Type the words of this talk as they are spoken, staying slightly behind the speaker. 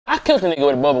I killed a nigga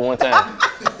with a boba one time.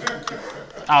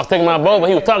 I was taking my boba,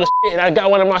 he was talking shit, and I got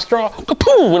one of my straw,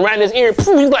 kapoo, went right in his ear,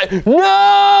 poof, he's like,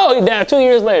 no! He died 2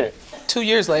 years later. 2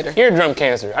 years later. Eardrum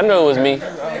cancer. I know it was me.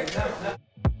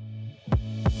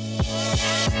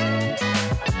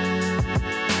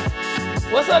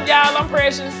 What's up, y'all? I'm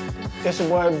Precious. It's your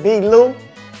boy B. Lou.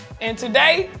 And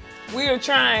today, we are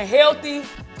trying healthy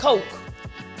Coke.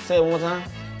 Say it one more time.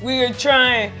 We are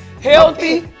trying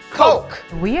healthy Coke.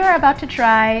 We are about to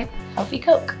try healthy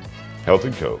Coke.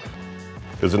 Healthy Coke.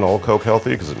 Isn't all Coke healthy?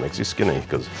 Because it makes you skinny,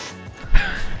 because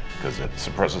it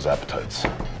suppresses appetites.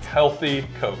 Healthy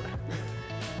Coke.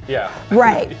 Yeah.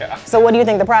 Right. Yeah. So what do you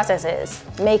think the process is?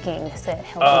 Making said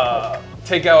healthy Coke.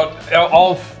 Take out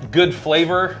all good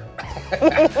flavor.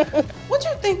 What do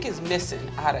you think is missing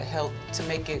out of health to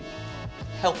make it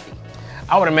healthy?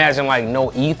 I would imagine like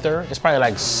no ether. It's probably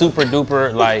like super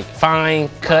duper, like fine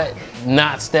cut,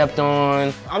 not stepped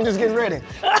on. I'm just getting ready.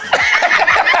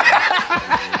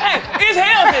 It's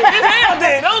healthy. It's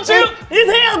healthy. Don't you?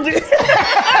 It's healthy.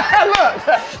 Look,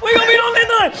 we gonna be on this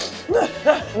thing.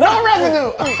 No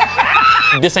residue.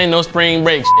 This ain't no spring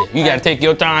break shit. You gotta take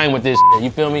your time with this shit, you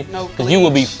feel me? No Cause you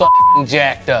will be fucking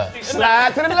jacked up.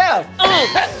 Slide to the left.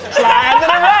 Slide to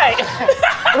the right.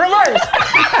 Reverse.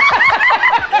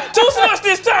 Too much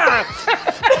this time.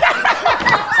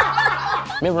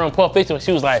 Remember on Pulp Fiction when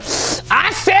she was like,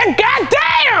 I said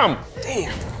goddamn!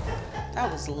 Damn,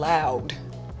 that was loud.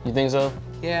 You think so?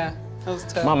 Yeah, that was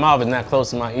tough. My mouth is not close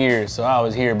to my ears, so I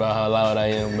always hear about how loud I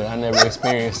am, but I never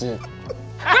experienced it.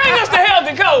 Bring us the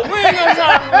healthy Coke. We ain't gonna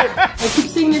talk about it. I keep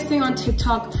seeing this thing on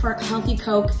TikTok for healthy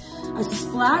Coke. A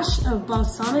splash of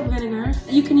balsamic vinegar.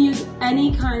 You can use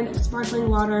any kind of sparkling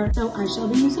water, though I shall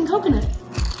be using coconut.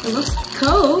 It looks like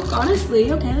Coke,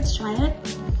 honestly. Okay, let's try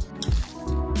it.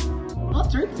 I'll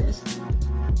drink this.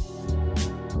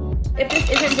 If this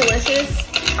isn't delicious,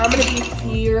 I'm gonna be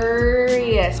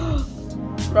furious.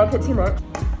 Don't put too much.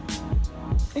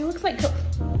 It looks like Coke.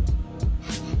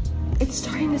 It's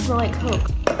starting to smell like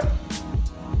Coke.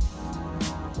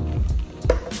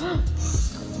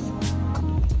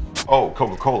 Oh,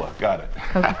 Coca-Cola, got it.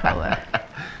 Coca-Cola.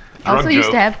 Also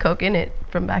used to have Coke in it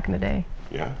from back in the day.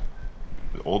 Yeah.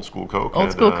 The old school Coke.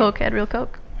 Old school Coke had real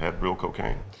Coke. Had real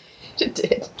cocaine. It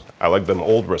did. I like them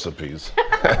old recipes.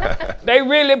 They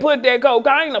really put that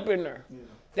cocaine up in there.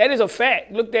 That is a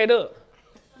fact. Look that up.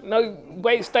 No,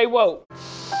 wait, stay woke.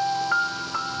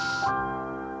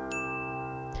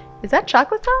 Is that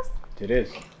chocolate sauce? It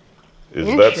is. Is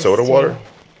that soda water?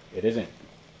 It isn't.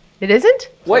 It isn't?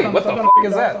 Wait, what the f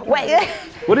is that? Wait.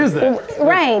 What is that?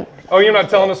 Right. Oh, you're not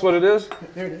telling us what it is?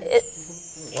 Okay.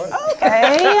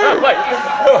 You're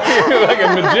like a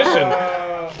magician.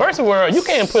 First of all, you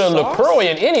can't put a LaCroix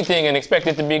in anything and expect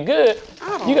it to be good.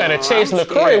 You gotta chase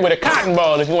LaCroix with a cotton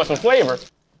ball if you want some flavor.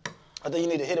 I think you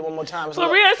need to hit it one more time.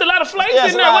 For real, it's a lot of flakes Yeah,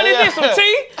 in there. What is this, some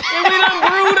tea? And we done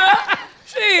brewed up.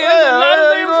 Shit, it's a lot of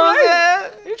damn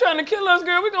flakes. You trying to kill us,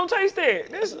 girl? We gonna taste that.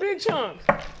 This big chunks.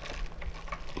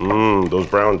 Mmm, those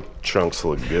brown chunks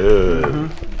look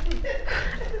good.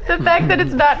 The fact that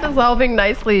it's not dissolving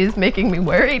nicely is making me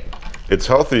worried. It's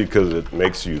healthy because it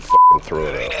makes you f***ing throw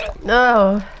it up.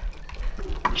 No.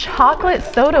 Chocolate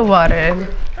soda water.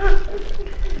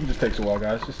 It just takes a while,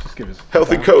 guys. Just give us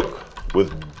Healthy time. Coke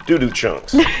with doo-doo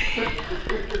chunks.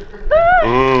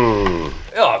 Mmm.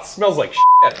 Oh, it smells like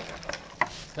shit.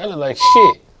 That look like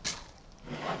shit.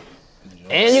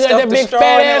 And you got Stuff that the big straw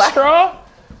fat in it ass like- straw?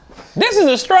 This is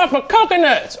a straw for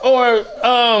coconuts or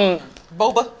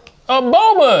Boba.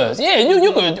 bobas. Yeah,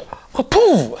 you could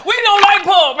poof. We don't like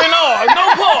pulp and all.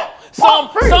 No pulp. Some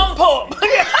pulp. We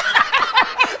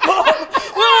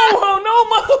don't want no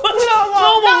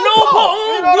pulp.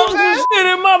 Put some shit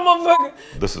in my motherfucker.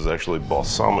 This is actually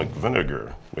balsamic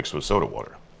vinegar mixed with soda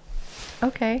water.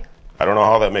 Okay. I don't know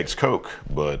how that makes Coke,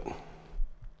 but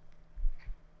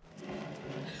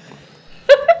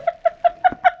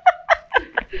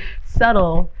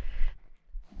Subtle.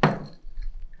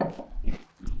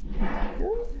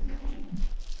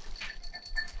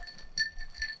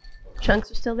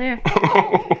 Chunks are still there.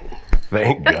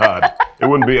 thank God. It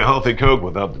wouldn't be a healthy Coke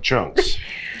without the chunks.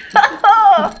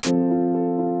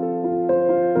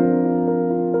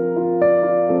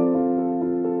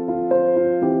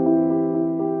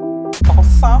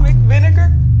 Balsamic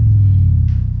vinegar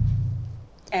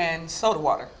and soda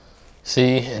water.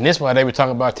 See, and this is why they were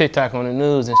talking about TikTok on the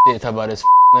news and shit, talking about this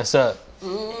us up.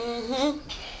 Mm-hmm.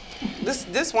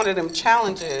 This one of them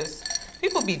challenges.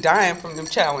 People be dying from them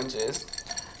challenges.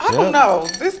 I don't know.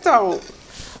 This don't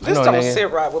sit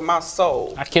right with my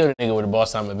soul. I killed a nigga with a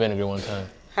balsamic vinegar one time.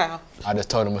 How? I just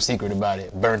told him a secret about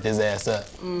it. Burnt his ass up.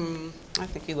 I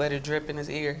think he let it drip in his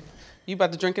ear. You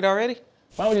about to drink it already?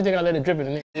 Why would you think I let it drip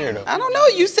in the ear though? I don't know.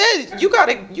 You said you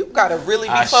gotta really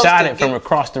be close shot to it from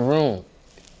across the room.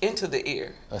 into the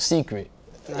ear. A secret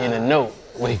in a note.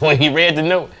 When he read the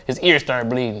note, his ear started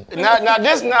bleeding. Now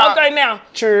this now. Okay, now.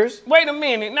 Cheers. Wait a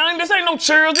minute. Now, this ain't no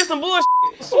cheers. This some bullshit.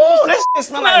 Ooh, this shit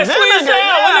smell like Sweet vinegar. and sour.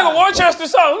 Yeah. Nigga, Worcester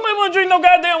sauce. You might want to drink no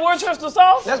goddamn Worcester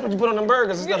sauce. That's what you put on them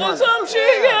burgers and You stuff. know some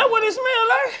shit? Yeah, what it smell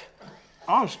like.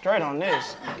 I'm straight on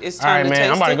this. It's All right, time to man.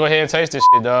 taste I'm about to it. go ahead and taste this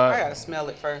shit, dog. I gotta smell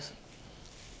it first.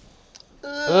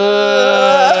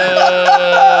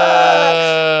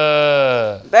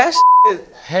 That shit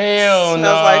Hell no.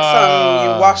 smells like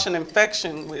something you wash an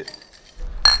infection with.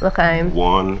 Okay.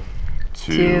 1,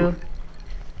 2,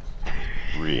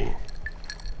 3.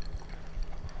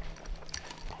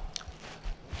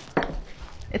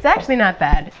 It's actually not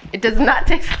bad. It does not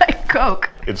taste like Coke.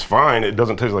 It's fine. It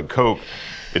doesn't taste like Coke.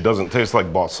 It doesn't taste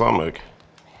like balsamic.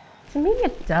 To me,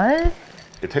 it does.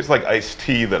 It tastes like iced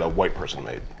tea that a white person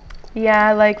made.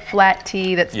 Yeah, like flat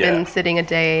tea that's Yeah. been sitting a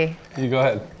day. You go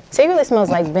ahead. Secretly smells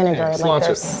like vinegar. Yeah, like launch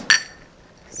there's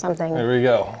something. There we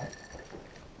go.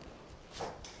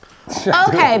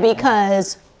 Okay,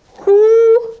 because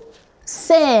who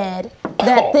said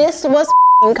that this was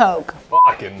f***ing Coke?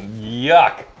 Fucking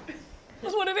yuck.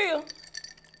 That's what it is.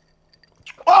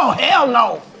 Oh, hell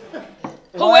no.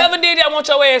 Whoever did that, I want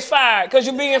your ass fired, because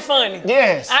you being funny.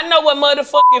 Yes. I know what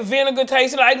motherfucking vinegar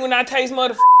tastes like when I taste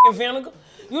motherfucking vinegar.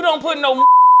 You don't put no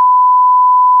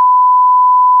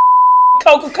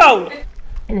Coca-Cola.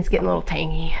 And it's getting a little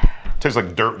tangy. Tastes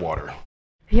like dirt water.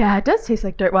 Yeah, it does taste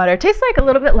like dirt water. It tastes like a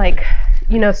little bit like,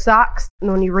 you know, socks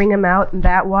when you wring them out in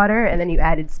that water and then you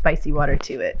added spicy water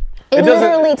to it. It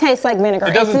literally tastes like vinegar.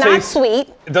 It doesn't it's not taste sweet.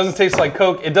 It doesn't taste like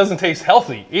Coke. It doesn't taste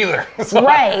healthy either. So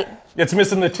Right. It's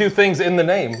missing the two things in the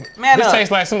name. Man This up.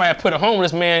 tastes like somebody put a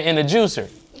homeless man in a juicer.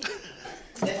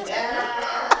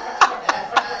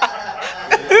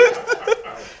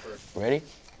 Ready?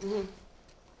 Mm-hmm.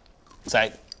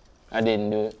 Psych. I didn't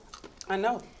do it. I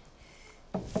know.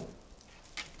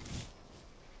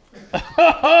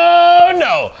 Oh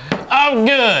no! I'm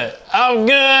good. I'm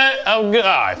good. I'm good.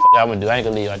 All right, I'm gonna do. I ain't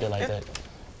gonna leave out there like that.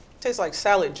 Tastes like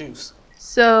salad juice.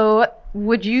 So,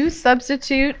 would you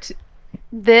substitute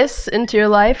this into your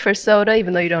life for soda,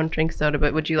 even though you don't drink soda,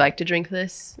 but would you like to drink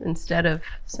this instead of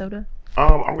soda?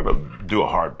 I'm gonna do a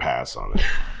hard pass on it.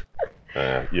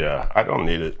 Yeah, I don't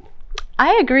need it.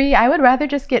 I agree. I would rather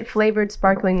just get flavored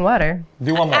sparkling water.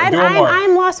 Do one more. Do one more.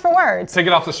 I'm lost for words. Take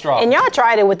it off the straw. And y'all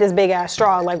tried it with this big ass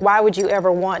straw. Like, why would you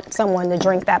ever want someone to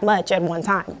drink that much at one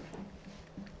time?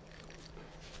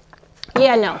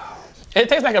 Yeah, no. It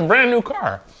tastes like a brand new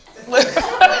car. We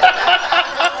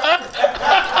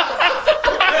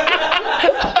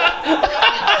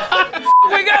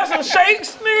got some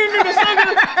shakes.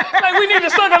 Like we need to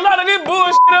suck a lot of this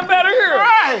bullshit up out of here.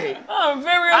 Right. I'm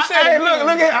very upset. Hey,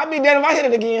 look here. I'll be dead if I hit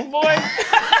it again. Boy.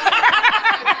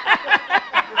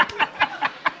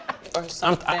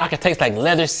 I can taste like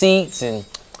leather seats and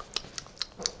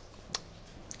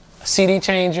a CD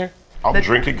changer. I'll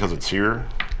drink it because it's here.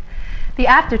 The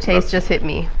aftertaste just hit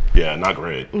me. Yeah, not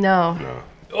great. No. No.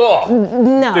 Ugh.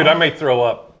 No. Dude, I may throw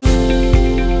up.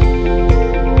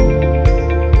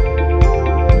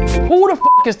 Who the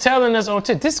fuck is telling us on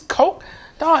this Coke?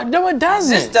 Dog, no, it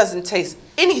doesn't. This doesn't taste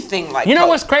anything like You know Coke.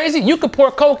 what's crazy? You could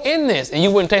pour Coke in this and you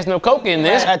wouldn't taste no Coke in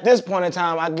this. At this point in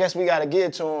time, I guess we gotta give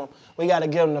it to him. We gotta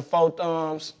give him the 4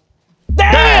 thumbs.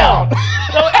 Damn!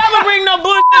 Don't ever bring no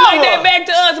bullshit like that back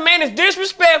to us, man. It's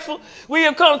disrespectful. We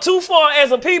have come too far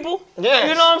as a people. Yes.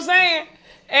 You know what I'm saying?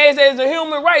 As a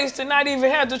human race to not even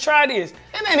have to try this.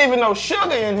 It ain't even no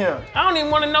sugar in here. I don't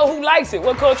even want to know who likes it.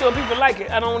 What culture of people like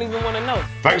it? I don't even want to know.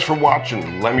 Thanks for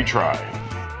watching Lemme Try.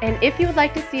 And if you would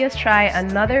like to see us try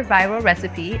another viral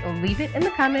recipe, leave it in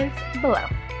the comments below.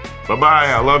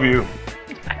 Bye-bye, I love you.